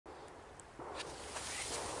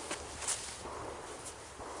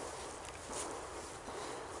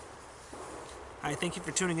Hi, thank you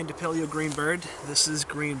for tuning in to Paleo Greenbird. This is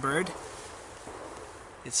Greenbird.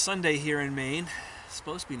 It's Sunday here in Maine. It's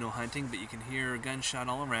supposed to be no hunting, but you can hear a gunshot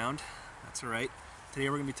all around. That's alright. Today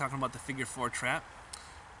we're going to be talking about the figure 4 trap.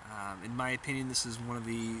 In my opinion, this is one of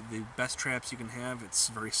the best traps you can have. It's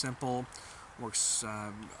very simple, works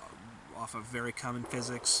off of very common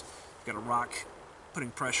physics. You've got a rock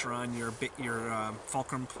putting pressure on your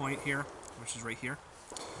fulcrum point here, which is right here.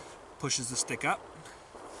 Pushes the stick up.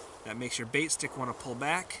 That makes your bait stick want to pull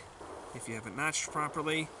back. If you haven't notched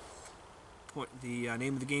properly, the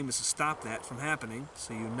name of the game is to stop that from happening.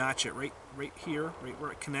 So you notch it right here, right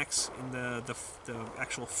where it connects in the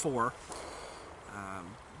actual 4.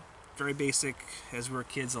 Very basic. As we were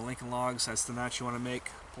kids, the Lincoln Logs, that's the notch you want to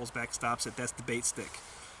make. Pulls back, stops it. That's the bait stick.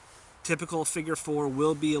 Typical figure 4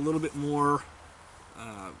 will be a little bit more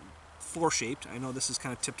 4-shaped. I know this is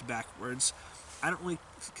kind of tipped backwards. I don't really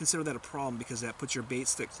consider that a problem because that puts your bait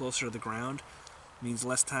stick closer to the ground. It means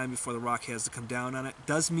less time before the rock has to come down on it.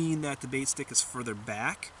 Does mean that the bait stick is further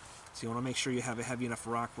back, so you want to make sure you have a heavy enough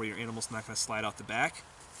rock where your animal's not going to slide out the back.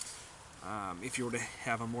 If you were to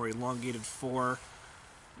have a more elongated 4,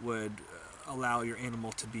 would allow your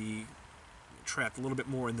animal to be trapped a little bit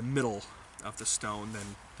more in the middle of the stone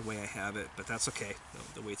than the way I have it, but that's okay.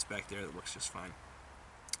 The weight's back there, that works just fine.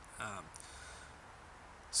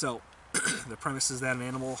 So the premise is that an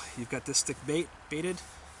animal, you've got this stick baited,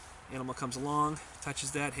 animal comes along,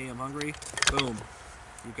 touches that, hey, I'm hungry, boom,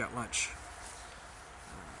 you've got lunch.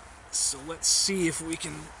 So let's see if we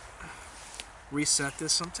can reset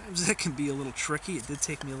this. Sometimes that can be a little tricky. It did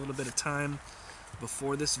take me a little bit of time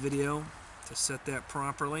before this video to set that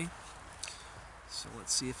properly. So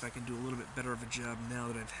let's see if I can do a little bit better of a job now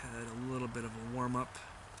that I've had a little bit of a warm-up.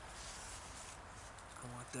 I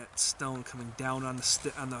want that stone coming down on the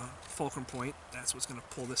fulcrum point. That's what's going to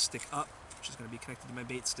pull this stick up, which is going to be connected to my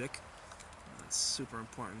bait stick. That's super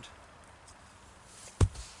important. Okay,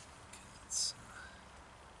 let's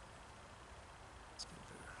get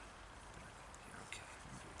better here. Okay, I'm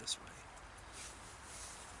going to do it this way.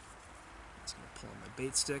 It's going to pull on my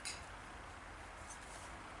bait stick.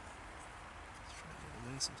 Let's try the other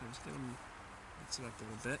way. Sometimes you can mix it up a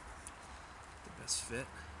little bit. The best fit.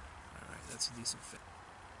 Alright, that's a decent fit.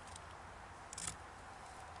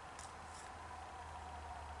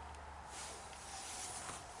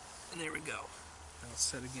 And there we go. Now it's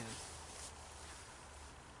set again.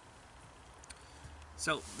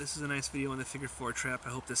 So, this is a nice video on the figure 4 trap. I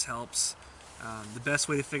hope this helps. The best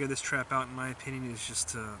way to figure this trap out, in my opinion, is just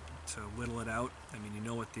to whittle it out. I mean, you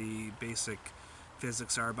know what the basic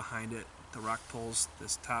physics are behind it. The rock pulls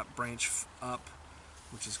this top branch up,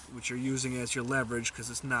 which you're using as your leverage because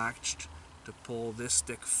it's notched to pull this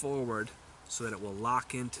stick forward so that it will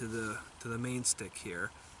lock into the main stick here.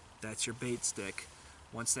 That's your bait stick.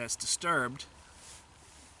 Once that's disturbed,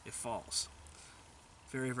 it falls.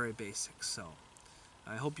 Very, very basic. So,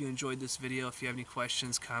 I hope you enjoyed this video. If you have any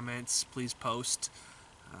questions, comments, please post.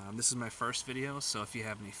 This is my first video, so if you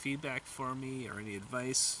have any feedback for me or any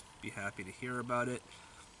advice, be happy to hear about it.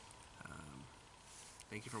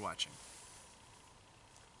 Thank you for watching.